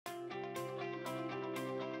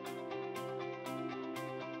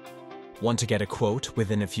Want to get a quote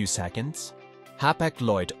within a few seconds?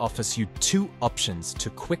 Hapag-Lloyd offers you two options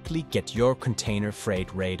to quickly get your container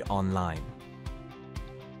freight rate online.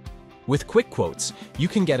 With Quick Quotes, you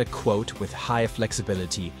can get a quote with high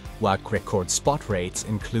flexibility, while Quick Quote spot rates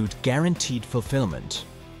include guaranteed fulfillment.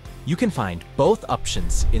 You can find both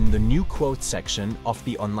options in the New Quote section of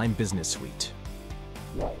the Online Business Suite.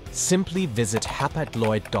 Simply visit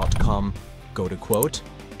hapag-lloyd.com, go to Quote,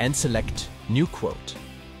 and select New Quote.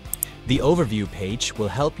 The overview page will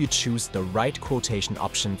help you choose the right quotation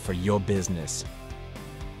option for your business.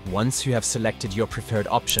 Once you have selected your preferred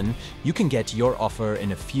option, you can get your offer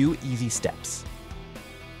in a few easy steps.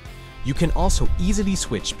 You can also easily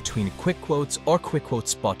switch between Quick Quotes or Quick Quote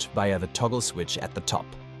Spot via the toggle switch at the top.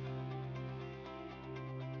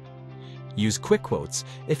 Use Quick Quotes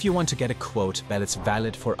if you want to get a quote that is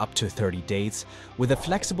valid for up to 30 days, with a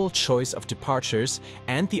flexible choice of departures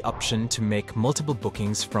and the option to make multiple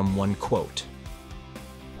bookings from one quote.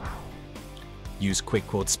 Use Quick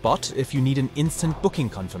Quote Spot if you need an instant booking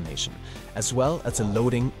confirmation, as well as a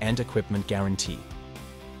loading and equipment guarantee.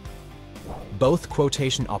 Both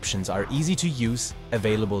quotation options are easy to use,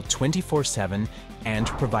 available 24/7, and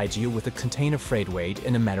provide you with a container freight rate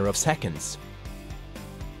in a matter of seconds.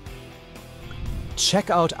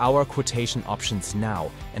 Check out our quotation options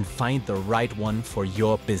now and find the right one for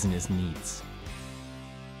your business needs.